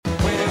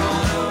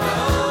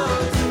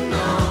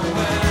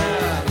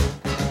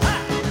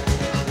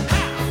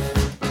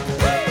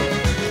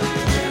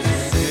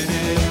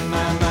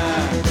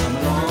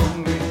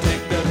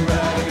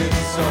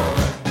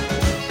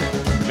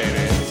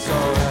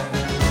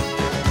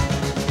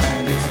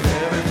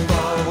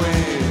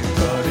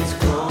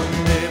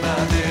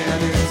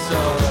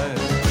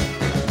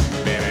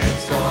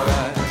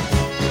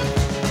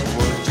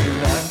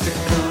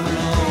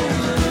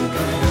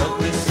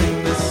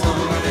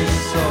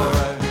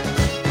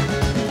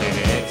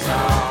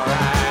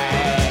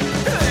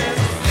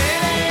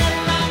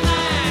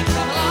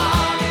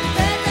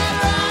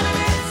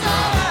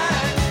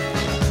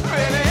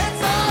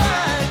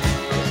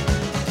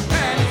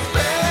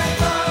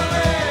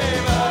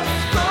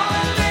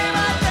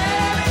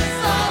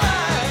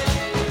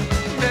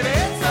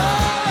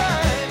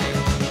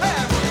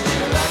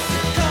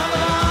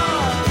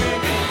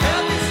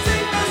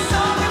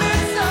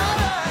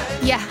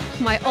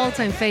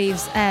all-time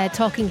faves,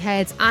 Talking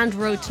Heads and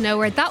Road to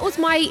Nowhere. That was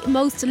my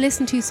most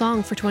listened to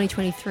song for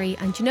 2023.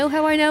 And do you know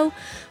how I know?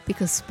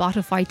 Because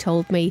Spotify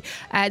told me.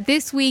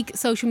 This week,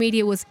 social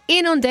media was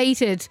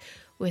inundated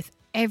with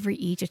every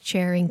Egypt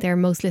sharing their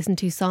most listened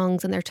to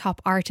songs and their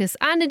top artists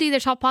and indeed their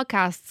top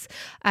podcasts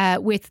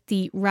with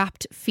the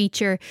Wrapped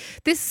feature.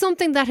 This is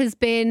something that has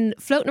been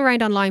floating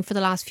around online for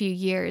the last few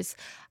years.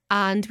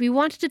 And we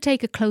wanted to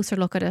take a closer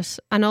look at it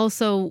and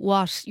also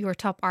what your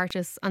top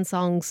artists and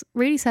songs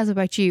really says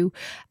about you.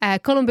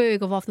 Colm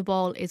Boohig of Off the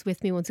Ball is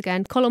with me once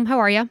again. Colm, how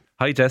are you?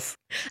 Hi, Jess.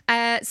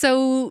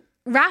 So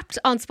Wrapped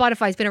on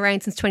Spotify has been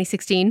around since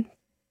 2016.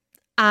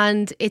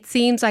 And it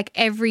seems like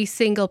every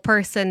single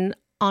person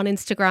on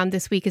Instagram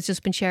this week has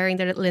just been sharing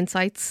their little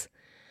insights.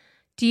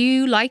 Do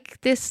you like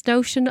this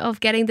notion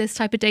of getting this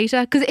type of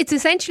data? Because it's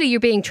essentially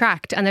you're being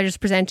tracked and they're just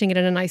presenting it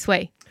in a nice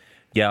way.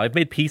 Yeah, I've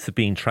made peace of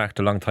being tracked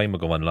a long time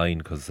ago online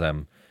because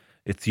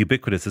it's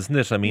ubiquitous, isn't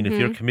it? I mean, if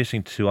you're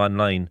committing to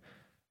online,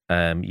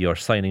 you're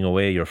signing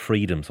away your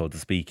freedom, so to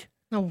speak.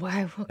 Oh,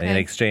 wow. Okay. In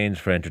exchange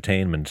for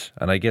entertainment.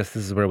 And I guess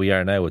this is where we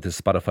are now with this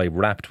Spotify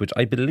Wrapped, which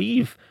I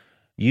believe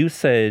you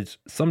said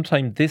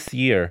sometime this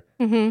year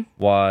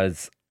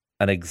was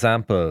an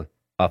example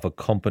of a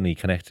company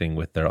connecting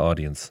with their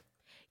audience.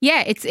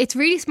 Yeah, it's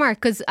really smart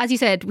because, as you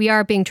said, we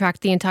are being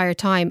tracked the entire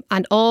time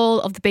and all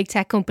of the big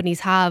tech companies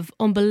have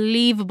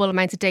unbelievable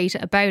amounts of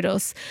data about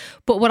us.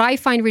 But what I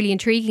find really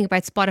intriguing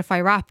about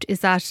Spotify Wrapped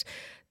is that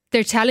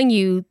they're telling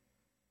you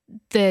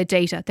the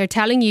data. They're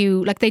telling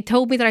you, like they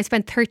told me that I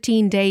spent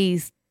 13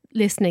 days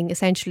listening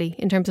essentially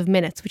in terms of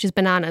minutes, which is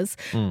bananas.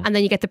 And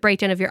then you get the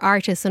breakdown of your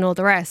artists and all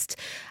the rest.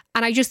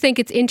 And I just think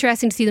it's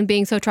interesting to see them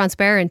being so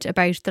transparent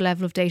about the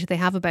level of data they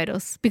have about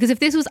us. Because if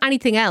this was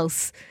anything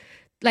else,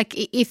 like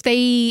if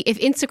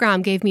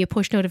Instagram gave me a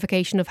push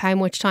notification of how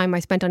much time I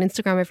spent on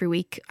Instagram every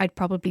week, I'd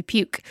probably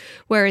puke.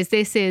 Whereas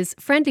this is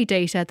friendly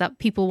data that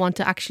people want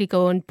to actually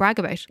go and brag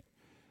about.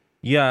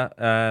 Yeah,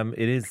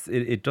 it is.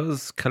 It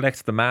does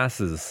collect the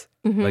masses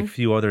like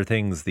few other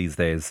things these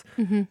days.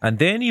 And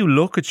then you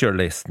look at your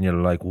list and you're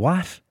like,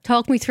 what?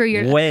 Talk me through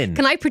your when?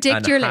 Can I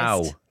predict your how?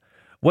 list?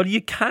 Well,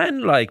 you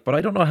can, but I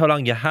don't know how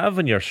long you have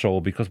on your show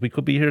because we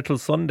could be here till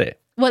Sunday.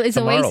 Well, is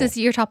tomorrow. Oasis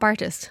your top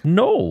artist?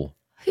 No.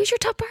 Who's your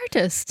top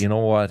artist? You know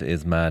what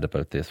is mad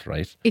about this,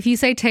 right? If you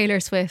say Taylor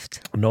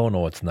Swift.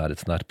 No, it's not.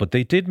 It's not. But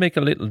they did make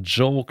a little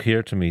joke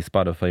here to me,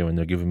 Spotify, when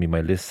they're giving me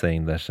my list,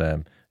 saying that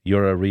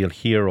you're a real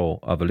hero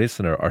of a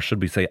listener, or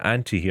should we say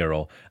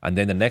anti-hero? And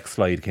then the next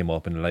slide came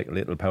up in like a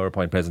little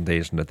PowerPoint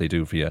presentation that they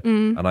do for you.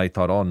 And I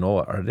thought, oh no,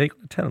 are they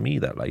going to tell me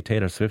that like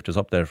Taylor Swift is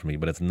up there for me?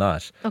 But it's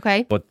not.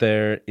 Okay. But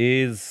there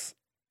is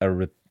a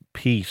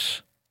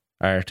repeat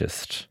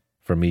artist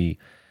for me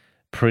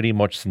pretty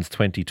much since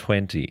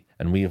 2020,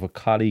 and we have a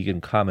colleague in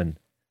common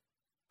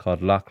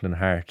called Lachlan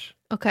Hart.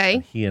 Okay.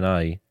 And he and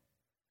I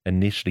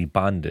initially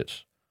bonded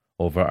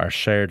over our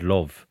shared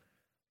love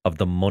of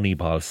the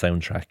Moneyball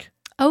soundtrack.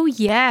 Oh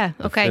yeah,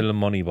 okay. The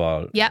film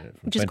Moneyball. Yeah,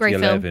 which is a great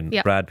film.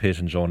 Yeah. Brad Pitt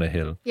and Jonah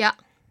Hill. Yeah.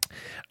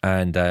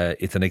 And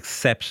it's an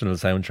exceptional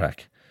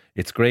soundtrack.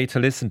 It's great to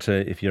listen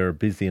to if you're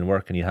busy in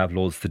work and you have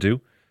loads to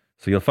do.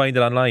 So you'll find it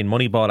online,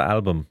 Moneyball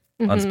album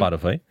on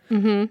Spotify.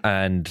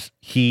 And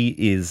he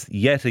is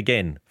yet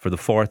again, for the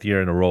fourth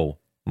year in a row,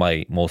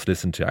 my most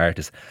listened to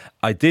artist.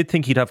 I did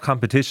think he'd have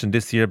competition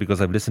this year because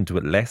I've listened to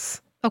it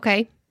less.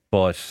 Okay.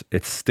 But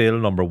it's still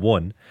number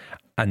one.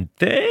 And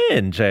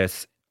then,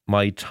 Jess,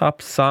 my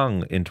top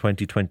song in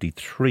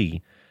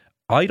 2023,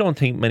 I don't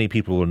think many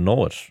people will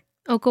know it.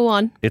 Oh, go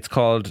on. It's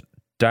called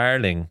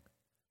Darling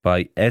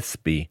by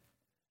ESBE.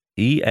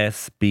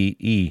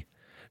 ESBE.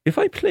 If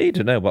I played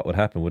it now, what would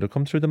happen? Would it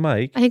come through the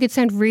mic? I think it'd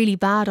sound really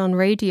bad on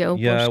radio.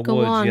 Yeah, but go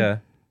would, on. yeah.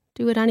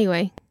 Do it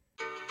anyway.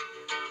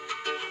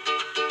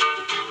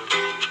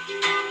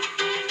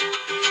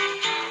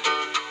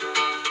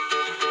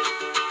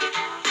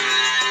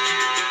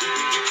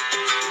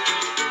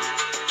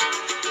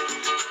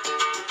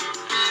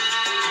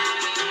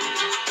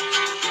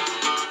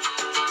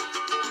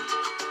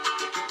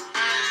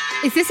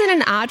 Is this in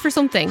an ad for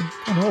something?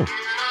 I don't know.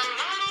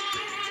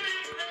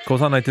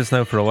 Goes on like this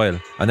now for a while,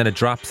 and then it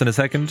drops in a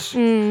second,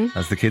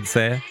 as the kids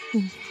say.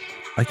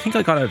 I think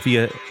I got it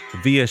via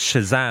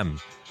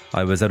Shazam.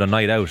 I was at a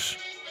night out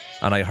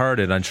and I heard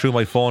it and threw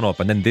my phone up,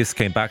 and then this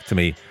came back to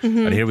me.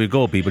 And here we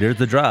go, people. Here's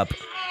the drop.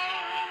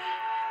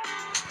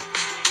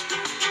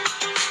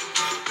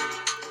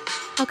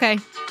 Okay.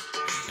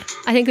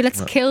 I think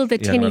let's kill the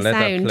tinny let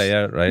sound. That play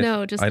out, right?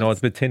 No, just I know it's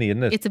a bit tinny,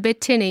 isn't it? It's a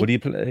bit tinny. Would you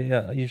play?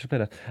 Yeah, you should play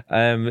that.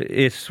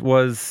 It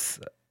was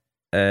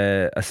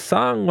a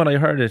song. When I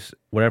heard it,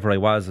 wherever I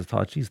was, I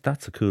thought, geez,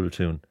 that's a cool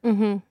tune.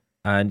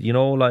 And you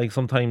know, like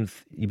sometimes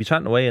you'd be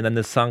chatting away and then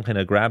this song kind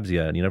of grabs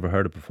you and you never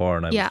heard it before.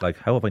 And I was like,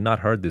 how have I not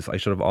heard this? I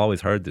should have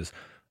always heard this.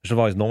 I should have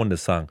always known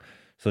this song.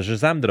 So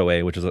Shazammed it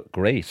away, which is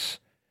great.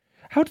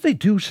 How did they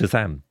do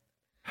Shazam?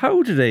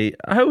 How did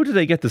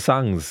they get the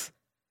songs?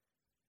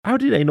 How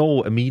did they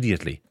know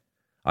immediately?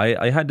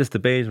 I had this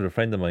debate with a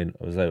friend of mine.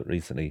 I was out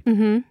recently,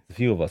 a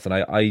few of us, and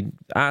I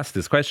asked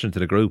this question to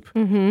the group,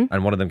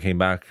 and one of them came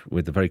back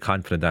with a very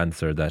confident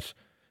answer that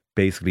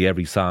basically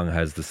every song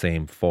has the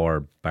same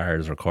 4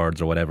 bars or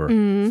chords or whatever.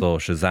 So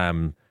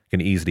Shazam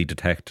can easily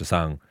detect a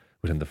song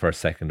within the first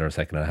second or a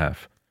second and a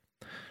half.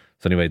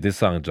 So anyway, this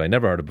song that I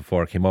never heard of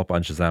before came up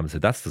on Shazam and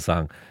said, that's the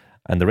song.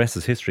 And the rest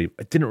is history.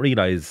 I didn't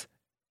realise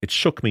it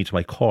shook me to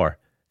my core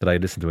that I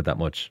listened to it that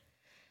much.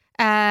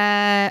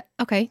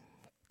 Okay.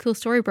 Cool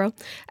story, bro.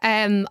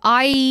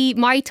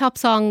 My top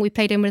song we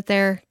played in with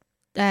there,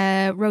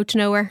 Road to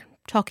Nowhere,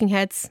 Talking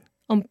Heads.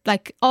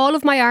 Like all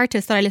of my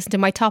artists that I listen to,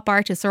 my top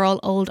artists are all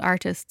old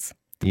artists.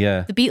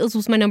 Yeah. The Beatles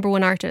was my number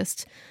 1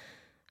 artist.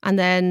 And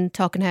then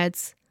Talking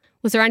Heads.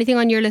 Was there anything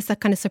on your list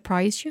that kind of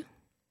surprised you?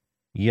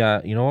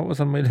 Yeah, you know what was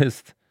on my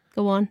list?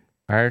 Go on.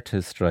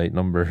 Artist, right?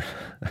 Number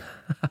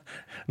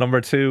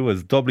 2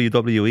 was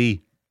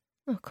WWE.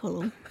 Oh,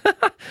 Colm.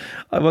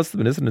 I must have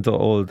been listening to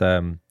old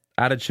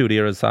Attitude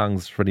Era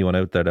songs for anyone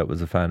out there that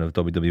was a fan of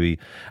WWE.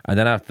 And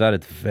then after that,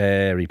 it's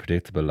very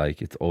predictable.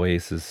 Like, it's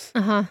Oasis,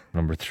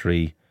 number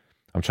 3.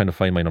 I'm trying to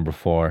find my number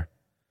 4.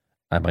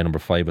 And my number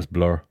 5 was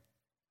Blur.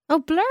 Oh,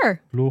 Blur.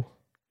 Blur.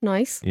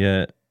 Nice.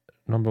 Yeah.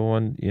 Number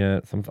 1, yeah.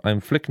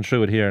 I'm flicking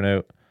through it here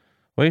now.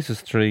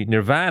 Oasis 3.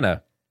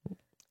 Nirvana.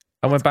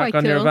 I went back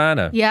on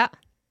Nirvana. Yeah.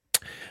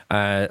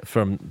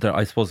 From their,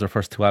 I suppose, their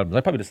first 2 albums.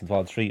 I probably listened to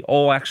all 3.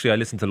 Oh, actually, I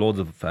listened to loads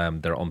of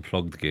their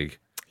Unplugged gig.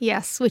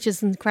 Yes, which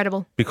is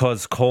incredible.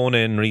 Because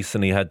Conan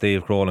recently had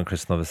Dave Grohl and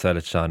Chris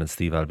Novoselic on and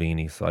Steve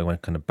Albini. So I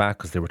went kind of back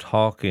because they were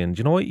talking. Do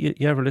you know what? You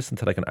ever listen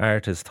to like an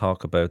artist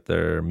talk about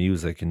their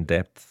music in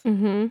depth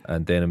and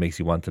then it makes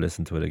you want to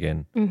listen to it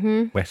again?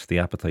 Whet the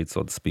appetite,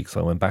 so to speak. So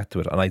I went back to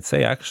it. And I'd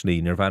say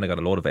actually Nirvana got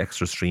a lot of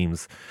extra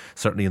streams,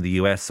 certainly in the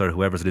US or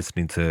whoever's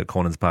listening to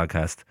Conan's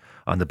podcast,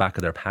 on the back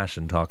of their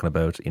passion talking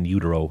about In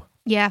Utero.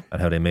 Yeah.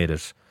 And how they made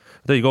it.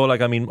 There you go. Like,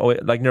 I mean,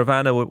 like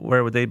Nirvana,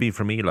 where would they be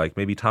for me? Like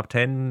maybe top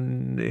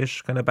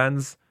 10-ish kind of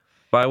bands.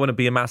 But I wouldn't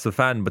be a massive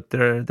fan, but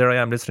there I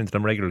am listening to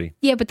them regularly.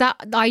 Yeah, but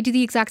I do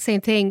the exact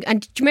same thing.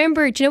 And do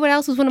you know what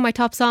else was one of my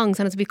top songs?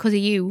 And it's because of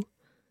you.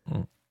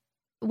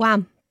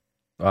 Wham.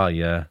 Oh,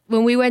 yeah.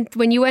 When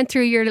you went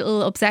through your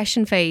little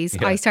obsession phase,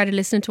 I started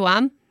listening to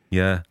Wham.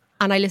 Yeah.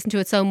 And I listened to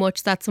it so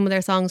much that some of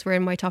their songs were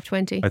in my top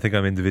 20. I think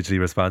I'm individually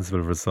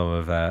responsible for some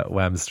of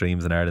Wham's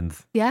streams in Ireland.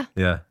 Yeah.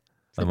 Yeah.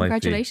 So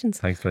congratulations.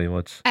 Thanks very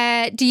much.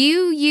 Do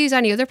you use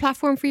any other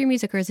platform for your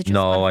music, or is it just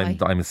Spotify?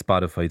 No, I'm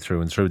Spotify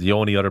through and through. The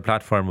only other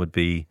platform would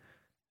be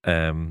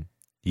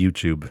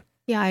YouTube.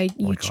 Yeah,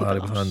 YouTube. I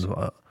was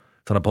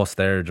on a bus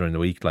there during the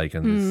week, like,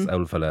 and this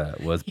old fella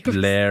was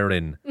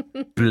blaring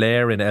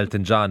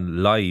Elton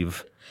John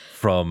live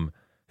from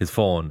his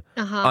phone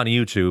on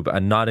YouTube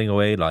and nodding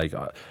away, like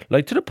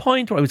to the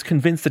point where I was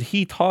convinced that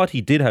he thought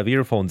he did have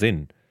earphones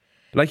in.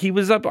 Like he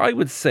was up, I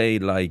would say,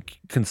 like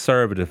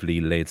conservatively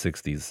late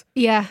 60s.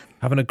 Yeah.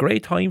 Having a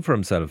great time for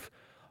himself.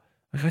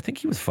 Like, I think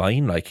he was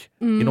fine. Like,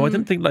 you know, I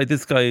didn't think like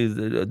this guy,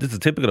 this is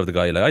typical of the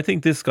guy. Like, I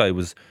think this guy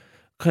was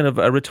kind of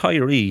a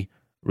retiree,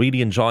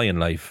 really enjoying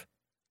life.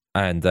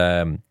 And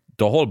the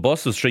whole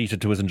bus was treated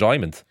to his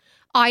enjoyment.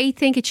 I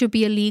think it should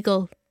be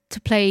illegal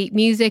to play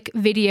music,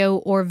 video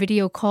or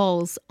video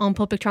calls on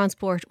public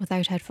transport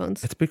without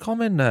headphones. It's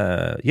becoming,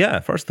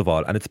 first of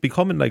all, and it's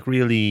becoming like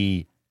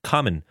really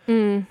common.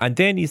 And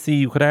then you see,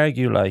 you could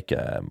argue like,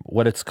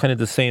 well, it's kind of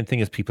the same thing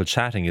as people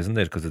chatting, isn't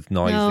it? Because it's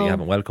noise that you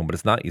haven't welcomed, but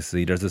it's not. You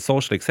see, there's a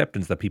social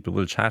acceptance that people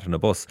will chat on a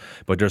bus,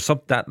 but there's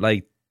some that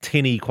like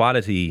tinny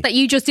quality that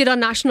you just did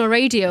on national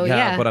radio.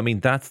 Yeah, but I mean,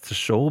 that's to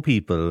show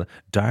people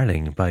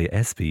Darling by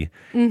Espy.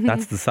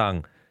 That's the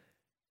song.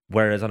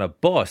 Whereas on a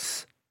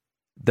bus,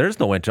 there's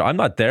no I'm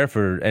not there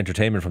for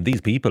entertainment from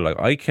these people. Like,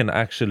 I can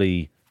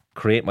actually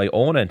create my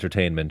own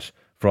entertainment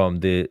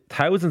from the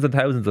thousands and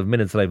thousands of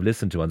minutes that I've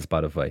listened to on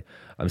Spotify.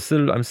 I'm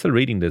still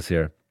reading this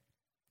here.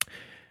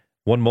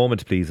 One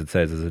moment, please, it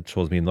says, as it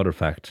shows me another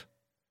fact.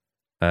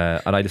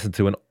 And I listened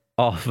to an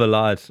awful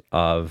lot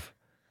of...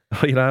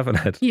 Oh, you're laughing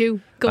at? You,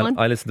 go on.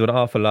 I listened to an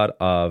awful lot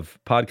of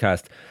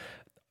podcasts.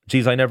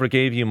 Geez, I never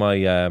gave you my...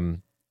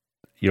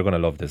 you're going to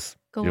love this.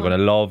 You're going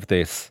to love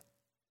this.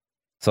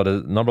 So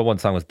the number 1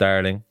 song was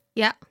Darling.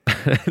 Yeah.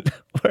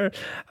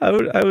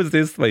 How was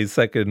this my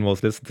second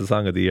most listened to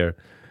song of the year?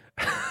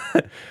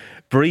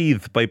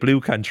 Breathe by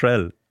Blue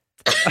Cantrell.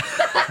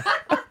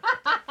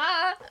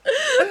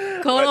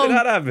 When did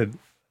that happen?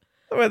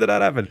 When did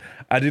that happen?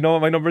 And do you know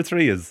what my number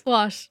 3 is?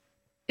 What?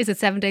 Is it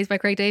 7 Days by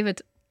Craig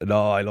David?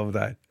 No, I love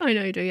that. I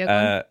know you do,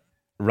 yeah.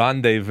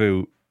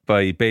 Rendezvous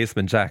by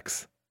Basement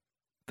Jaxx.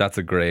 That's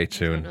a great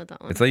tune. I don't know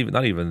that one. It's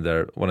not even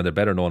one of their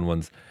better known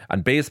ones.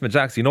 And Basement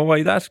Jaxx, you know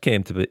why that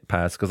came to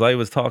pass? Because I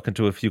was talking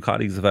to a few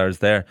colleagues of ours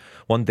there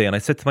one day and I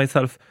said to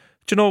myself,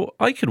 do you know,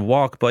 I could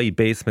walk by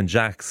Basement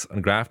Jaxx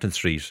on Grafton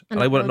Street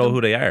and I wouldn't know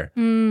who they are.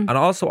 And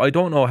also, I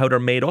don't know how they're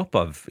made up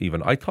of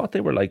even. I thought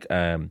they were like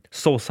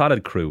So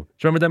Solid Crew.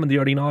 Do you remember them in the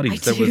early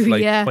 90s? There was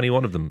like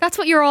 21 of them. That's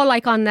what you're all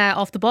like on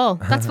Off the Ball.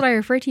 That's what I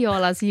refer to you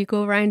all as. You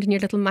go around in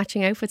your little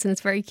matching outfits and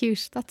it's very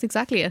cute. That's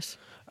exactly it.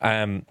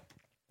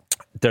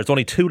 There's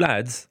only 2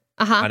 lads.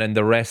 And then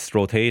the rest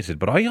rotated.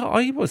 But I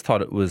always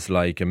thought it was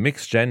like a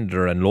mixed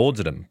gender and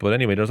loads of them. But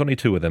anyway, there's only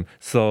 2 of them.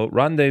 So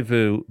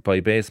Rendezvous by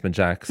Basement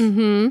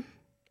Jaxx.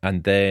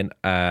 And then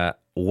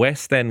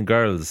West End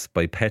Girls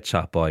by Pet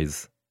Shop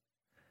Boys.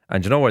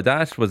 And do you know where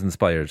that was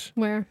inspired?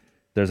 Where?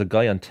 There's a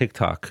guy on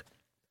TikTok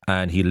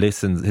and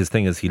his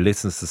thing is he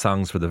listens to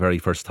songs for the very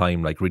first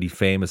time, like really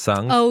famous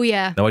songs. Oh,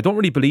 yeah. Now, I don't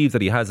really believe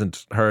that he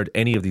hasn't heard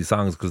any of these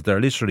songs because they're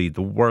literally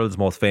the world's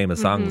most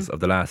famous songs of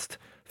the last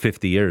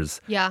 50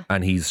 years. Yeah.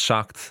 And he's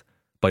shocked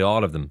by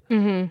all of them.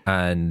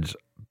 And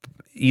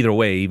either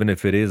way, even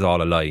if it is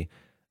all a lie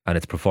and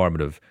it's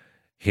performative,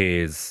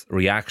 his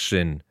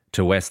reaction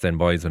to West End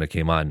Boys when it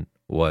came on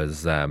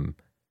was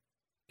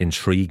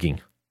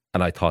intriguing.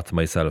 And I thought to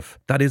myself,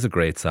 that is a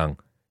great song.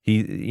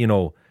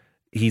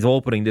 He's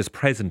opening this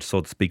present,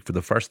 so to speak, for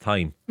the first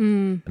time.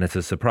 And it's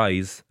a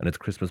surprise and it's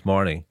Christmas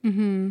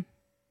morning.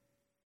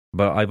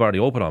 But I've already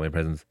opened all my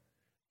presents.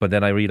 But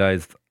then I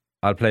realised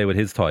I'll play with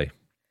his toy.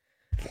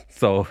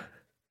 So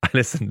I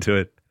listened to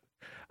it.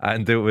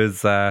 And it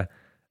was, I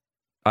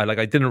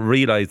didn't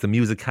realise the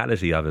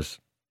musicality of it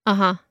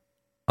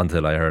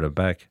until I heard it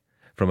back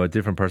from a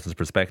different person's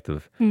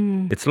perspective.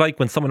 It's like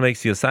when someone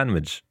makes you a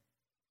sandwich,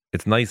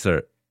 it's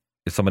nicer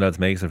if someone else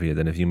makes it for you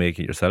than if you make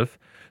it yourself.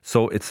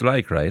 So it's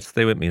like, right,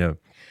 stay with me now.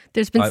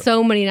 There's been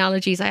so many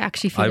analogies, I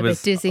actually feel a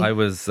bit dizzy. I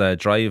was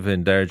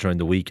driving there during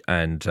the week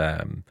and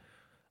some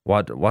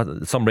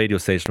radio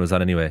station was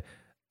on anyway,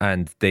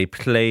 and they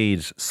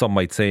played Some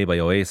Might Say by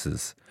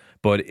Oasis,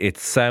 but it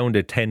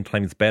sounded 10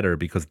 times better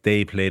because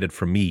they played it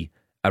for me.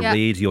 A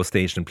radio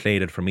station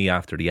played it for me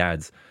after the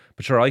ads.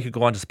 But sure, I could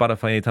go on to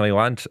Spotify anytime I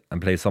want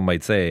and play Some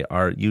Might Say,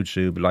 or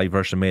YouTube live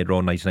version made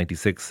around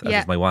 1996 as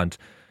is my want.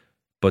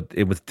 But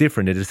it was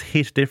different. It just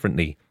hit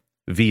differently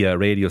via a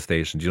radio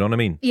station. Do you know what I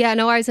mean? Yeah,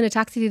 no, I was in a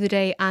taxi the other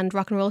day and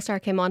Rock and Roll Star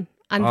came on.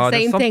 And the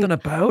there's same something thing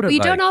about it. We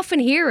don't often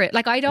hear it.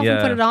 Like, I'd often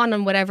put it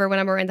on whatever when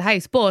I'm around the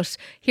house. But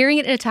hearing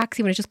it in a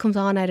taxi when it just comes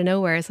on out of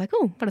nowhere, it's like,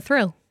 oh, what a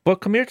thrill. But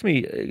come here to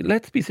me.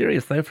 Let's be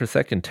serious now for a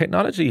second.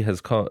 Technology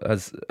has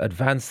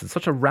advanced at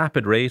such a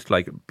rapid rate.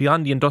 Like,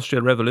 beyond the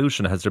Industrial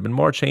Revolution, has there been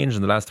more change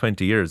in the last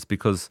 20 years?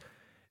 Because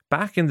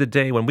back in the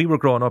day when we were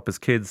growing up as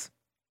kids,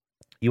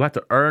 you had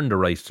to earn the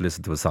right to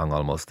listen to a song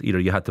almost. Either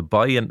you had to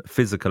buy a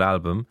physical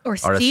album or a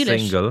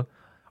single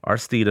or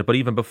steal it. But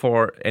even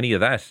before any of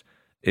that,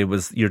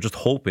 you're just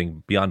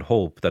hoping beyond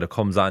hope that it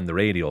comes on the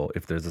radio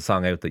if there's a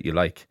song out that you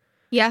like.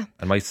 Yeah.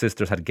 And my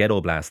sisters had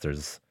ghetto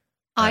blasters.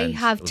 I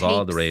have tapes.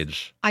 all the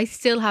rage. I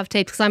still have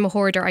tapes because I'm a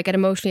hoarder. I get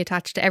emotionally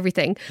attached to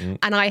everything.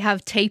 And I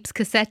have tapes,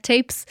 cassette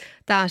tapes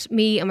that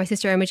me and my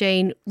sister Emma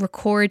Jane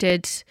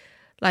recorded,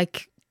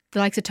 like the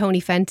likes of Tony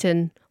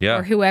Fenton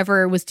or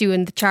whoever was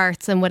doing the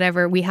charts and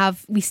whatever.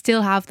 We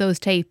still have those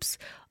tapes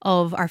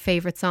of our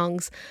favourite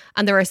songs.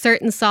 And there are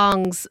certain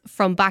songs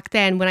from back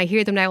then, when I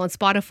hear them now on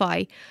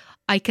Spotify,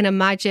 I can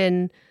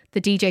imagine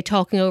the DJ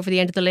talking over the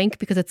end of the link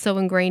because it's so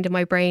ingrained in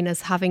my brain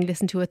as having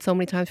listened to it so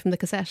many times from the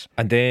cassette.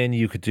 And then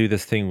you could do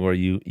this thing where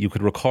you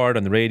could record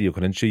on the radio,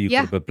 couldn't you? You could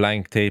have a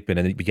blank tape in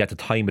and you had to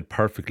time it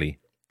perfectly.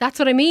 That's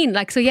what I mean.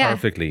 Like, so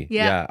Perfectly.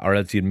 Yeah. Or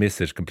else you'd miss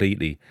it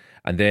completely.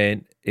 And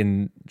then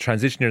in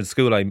transition year in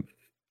school, I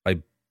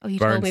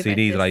burned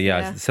CDs and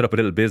I set up a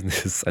little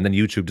business and then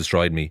YouTube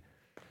destroyed me.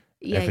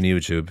 Effing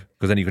YouTube.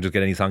 Because then you could just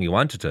get any song you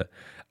wanted to.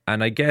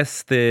 And I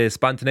guess the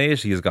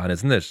spontaneity is gone,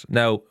 isn't it?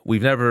 Now,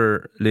 we've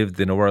never lived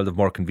in a world of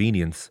more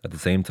convenience at the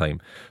same time.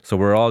 So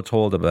we're all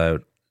told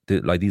about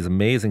these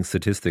amazing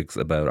statistics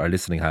about our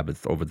listening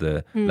habits over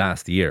the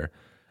last year.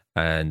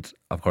 And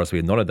of course, we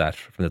had none of that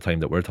from the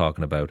time that we're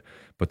talking about.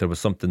 But there was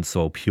something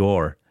so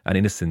pure and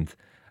innocent.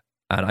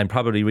 And I'm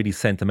probably really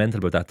sentimental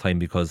about that time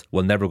because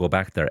we'll never go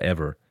back there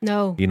ever.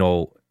 No. You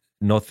know,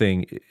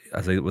 nothing,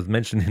 as I was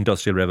mentioning,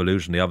 Industrial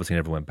Revolution, they obviously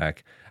never went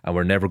back. And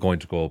we're never going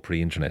to go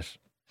pre-internet.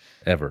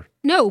 Ever.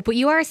 No, but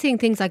you are seeing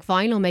things like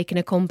vinyl making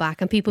a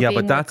comeback and people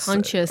being more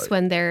conscious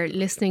when they're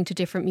listening to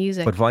different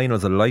music. But vinyl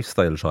is a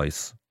lifestyle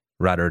choice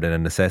rather than a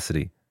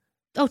necessity.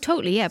 Oh,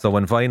 totally, yeah. So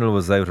when vinyl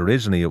was out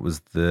originally, it was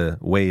the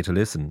way to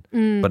listen.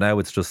 But now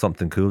it's just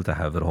something cool to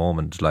have at home,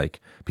 and like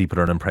people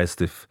are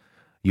impressed if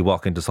you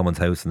walk into someone's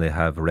house and they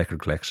have a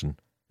record collection.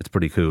 It's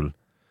pretty cool.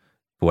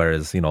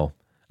 Whereas, you know,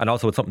 and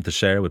also it's something to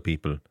share with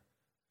people.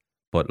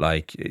 But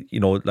like, you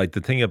know, like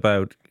the thing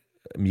about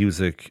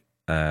music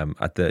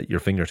at your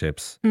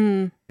fingertips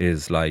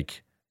is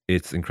like,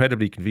 it's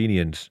incredibly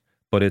convenient,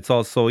 but it's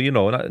also, you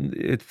know,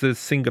 it's a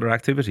singular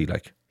activity.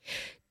 Like,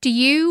 do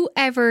you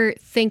ever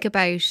think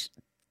about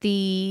do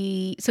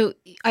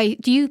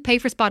you pay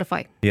for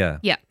Spotify? Yeah.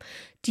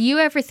 Do you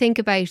ever think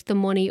about the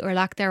money or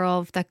lack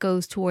thereof that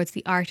goes towards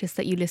the artists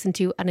that you listen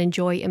to and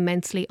enjoy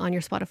immensely on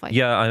your Spotify?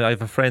 Yeah, I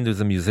have a friend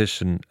who's a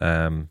musician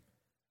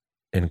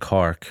in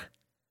Cork.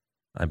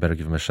 I better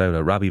give him a shout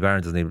out. Robbie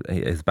Barnes,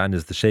 his band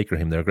is the Shaker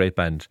Him. They're a great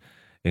band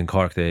in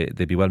Cork.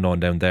 They'd be well known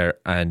down there.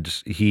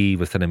 And he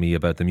was telling me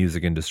about the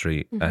music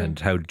industry and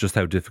how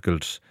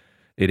difficult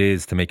it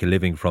is to make a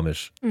living from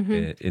it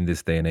in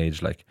this day and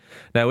age. Like,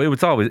 now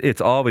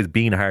it's always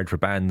been hard for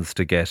bands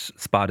to get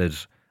spotted,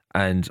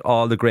 and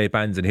all the great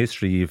bands in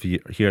history, if you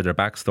hear their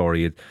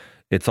backstory,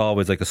 it's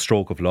always like a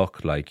stroke of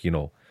luck. Like, you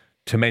know,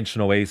 to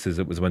mention Oasis,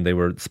 it was when they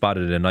were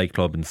spotted in a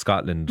nightclub in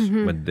Scotland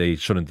when they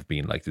shouldn't have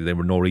been. Like, there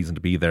were no reason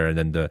to be there, and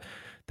then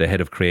the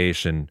head of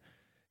creation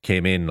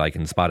came in like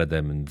and spotted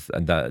them, and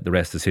that, the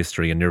rest is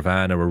history. And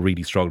Nirvana were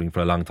really struggling for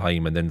a long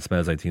time, and then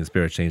Smells Like Teen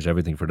Spirit changed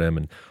everything for them.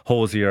 And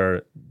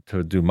Hosier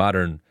to do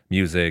modern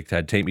music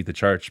had Take Me to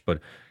Church, but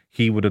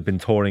he would have been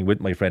touring with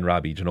my friend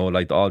Robbie, you know,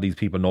 like all these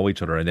people know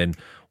each other, and then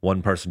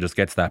one person just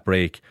gets that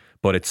break.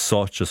 But it's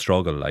such a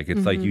struggle. Like,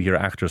 it's like you hear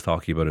actors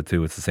talking about it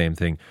too. It's the same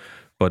thing.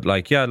 But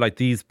like, yeah, like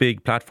these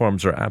big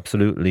platforms are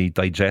absolutely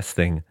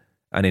digesting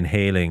and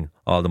inhaling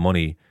all the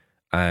money,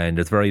 and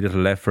there's very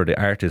little left for the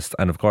artist.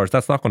 And of course,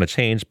 that's not going to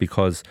change,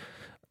 because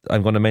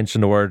I'm going to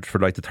mention the word for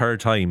like the third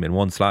time in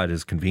one slide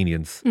is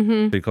convenience.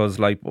 Because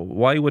like,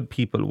 why would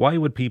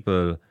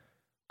people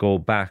go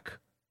back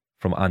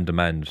from on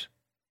demand?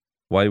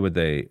 Why would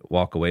they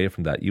walk away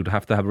from that? You'd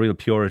have to have real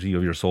purity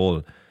of your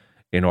soul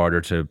in order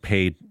to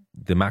pay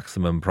the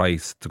maximum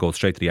price to go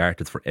straight to the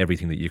artist for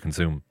everything that you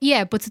consume.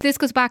 Yeah, but so this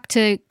goes back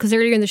to, because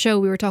earlier in the show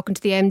we were talking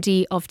to the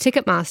MD of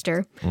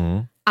Ticketmaster,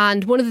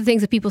 and one of the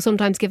things that people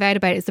sometimes give out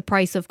about is the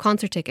price of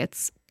concert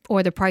tickets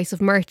or the price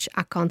of merch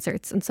at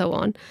concerts and so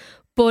on.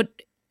 But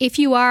if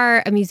you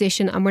are a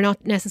musician, and we're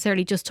not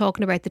necessarily just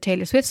talking about the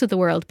Taylor Swifts of the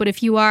world, but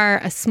if you are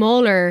a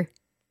smaller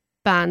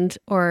band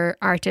or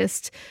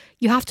artist,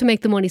 you have to make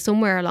the money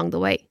somewhere along the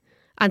way.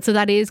 And so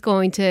that is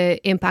going to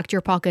impact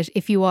your pocket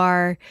if you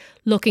are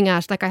looking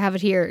at, like I have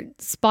it here,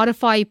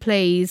 Spotify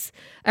pays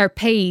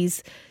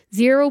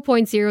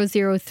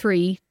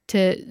 0.003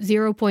 to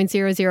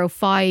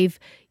 0.005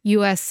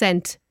 US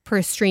cent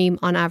per stream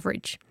on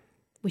average,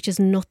 which is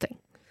nothing.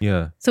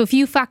 Yeah. So if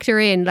you factor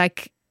in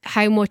like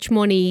how much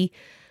money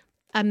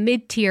a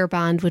mid-tier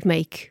band would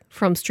make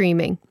from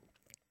streaming,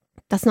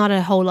 that's not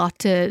a whole lot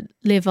to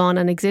live on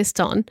and exist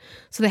on.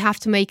 So they have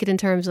to make it in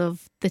terms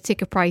of the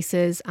ticket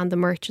prices and the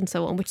merch and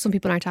so on, which some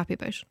people aren't happy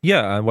about.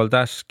 Yeah, and well,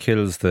 that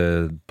kills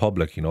the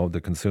public, you know,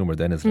 the consumer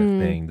then is left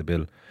paying the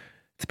bill.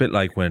 It's a bit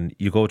like when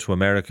you go to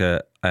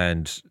America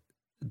and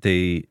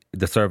the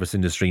service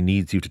industry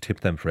needs you to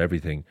tip them for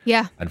everything.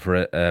 Yeah. And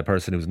for a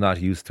person who's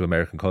not used to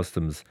American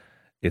customs,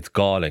 it's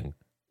galling.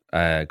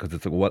 Because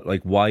it's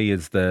like, why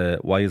is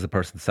a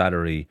person's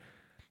salary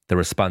the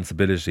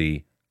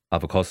responsibility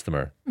of a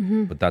customer?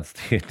 But that's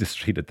the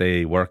industry that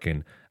they work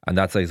in, and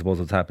that's, I suppose,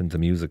 what's happened to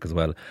music as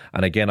well.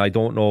 And again, I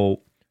don't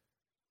know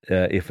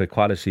if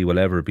equality will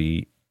ever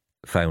be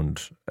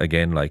found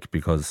again, like,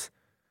 because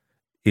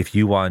if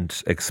you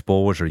want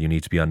exposure, you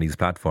need to be on these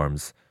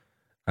platforms,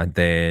 and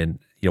then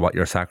what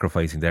you're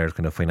sacrificing there is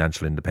kind of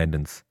financial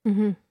independence.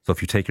 So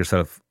if you take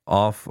yourself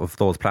off of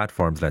those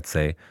platforms, let's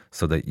say,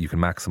 so that you can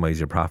maximize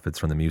your profits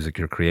from the music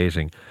you're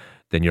creating,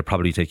 then you're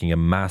probably taking a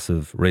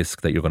massive risk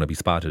that you're going to be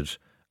spotted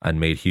and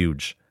made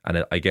huge.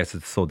 And I guess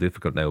it's so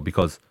difficult now,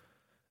 because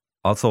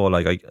also,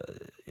 like,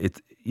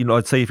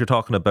 I'd say if you're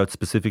talking about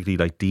specifically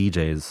like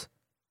DJs,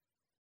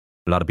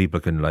 a lot of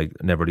people can like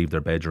never leave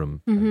their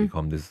bedroom and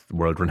become this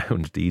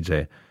world-renowned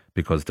DJ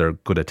because they're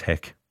good at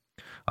tech.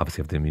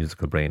 Obviously have the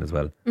musical brain as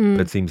well.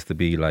 But it seems to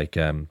be like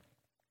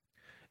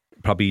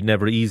probably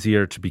never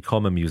easier to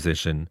become a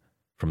musician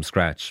from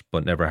scratch,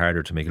 but never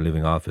harder to make a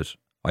living off it,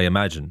 I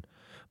imagine.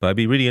 But I'd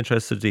be really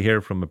interested to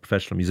hear from a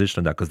professional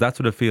musician on that, because that's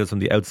what it feels from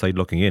the outside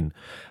looking in.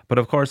 But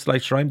of course,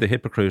 like, sure, I'm the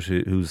hypocrite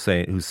who's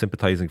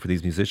sympathising for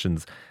these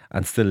musicians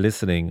and still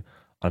listening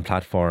on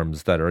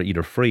platforms that are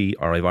either free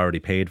or I've already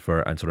paid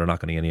for, and so they're not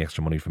getting any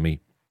extra money from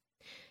me.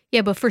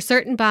 Yeah, but for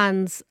certain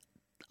bands,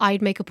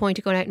 I'd make a point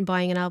of going out and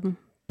buying an album.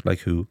 Like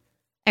who?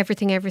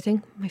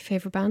 Everything, my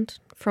favourite band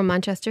from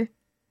Manchester.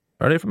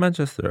 Are they from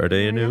Manchester? Are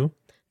they new?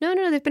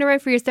 No, they've been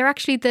around for years. They're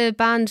actually the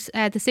band,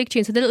 the Sig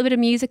Tune. So the little bit of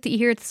music that you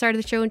hear at the start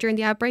of the show and during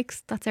the ad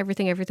breaks, that's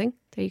everything.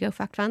 There you go,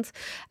 fact fans.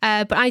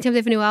 But anytime they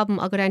have a new album,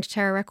 I'll go down to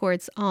Terra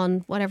Records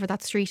on whatever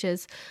that street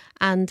is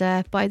and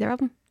buy their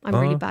album. I'm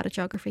really bad at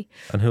geography.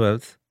 And who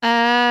else?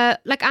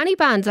 Like any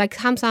band, like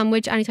Ham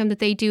Sandwich, anytime that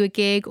they do a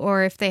gig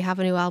or if they have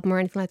a new album or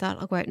anything like that,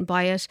 I'll go out and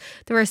buy it.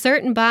 There are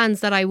certain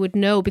bands that I would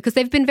know because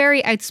they've been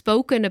very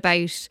outspoken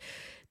about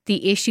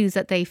the issues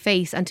that they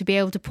face, and to be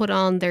able to put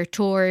on their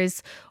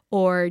tours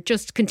or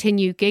just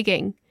continue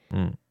gigging,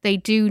 they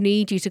do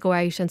need you to go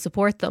out and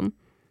support them.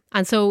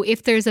 And so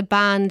if there's a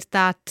band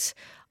that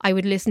I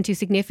would listen to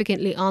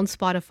significantly on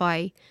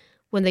Spotify,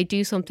 when they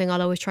do something,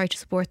 I'll always try to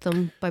support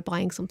them by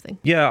buying something.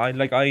 Yeah,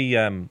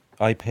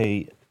 I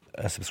pay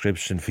a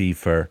subscription fee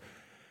for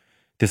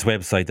this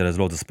website that has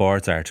loads of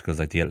sports articles,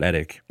 like The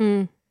Athletic.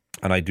 And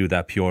I do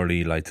that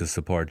purely like to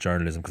support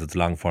journalism, because it's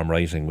long form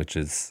writing, which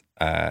is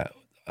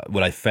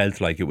well, I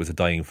felt like it was a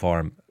dying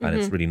form, and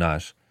it's really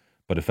not.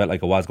 But it felt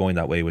like it was going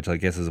that way, which I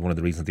guess is one of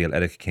the reasons The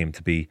Athletic came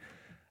to be.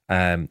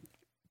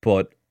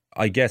 But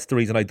I guess the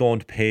reason I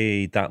don't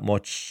pay that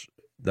much,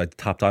 like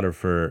top dollar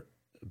for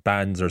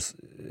bands,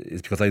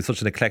 is because I have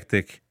such an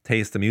eclectic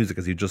taste of music,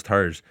 as you just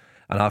heard.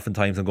 And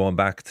oftentimes I'm going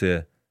back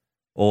to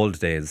old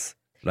days.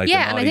 Like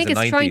yeah, and I think it's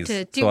 90s. trying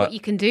to do what you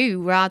can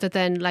do rather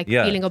than like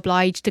feeling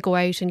obliged to go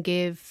out and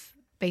give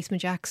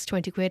Basement Jacks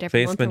 20 quid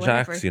every month or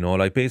whatever. Basement Jacks,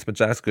 like Basement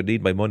Jacks could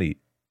need my money,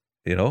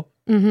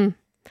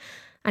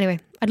 Anyway,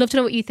 I'd love to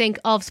know what you think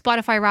of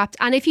Spotify Wrapped.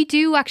 And if you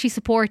do actually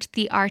support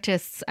the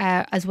artists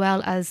as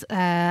well as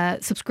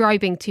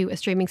subscribing to a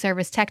streaming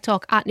service,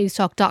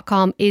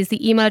 techtalk@newstalk.com is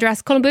the email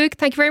address. Colm Boohig,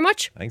 thank you very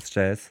much. Thanks,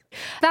 Jess.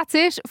 That's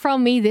it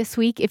from me this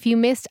week. If you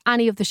missed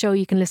any of the show,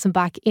 you can listen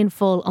back in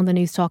full on the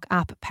Newstalk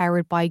app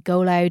powered by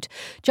Go Loud.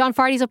 John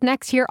Fardy's up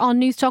next here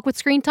on Newstalk with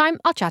Screen Time.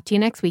 I'll chat to you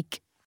next week.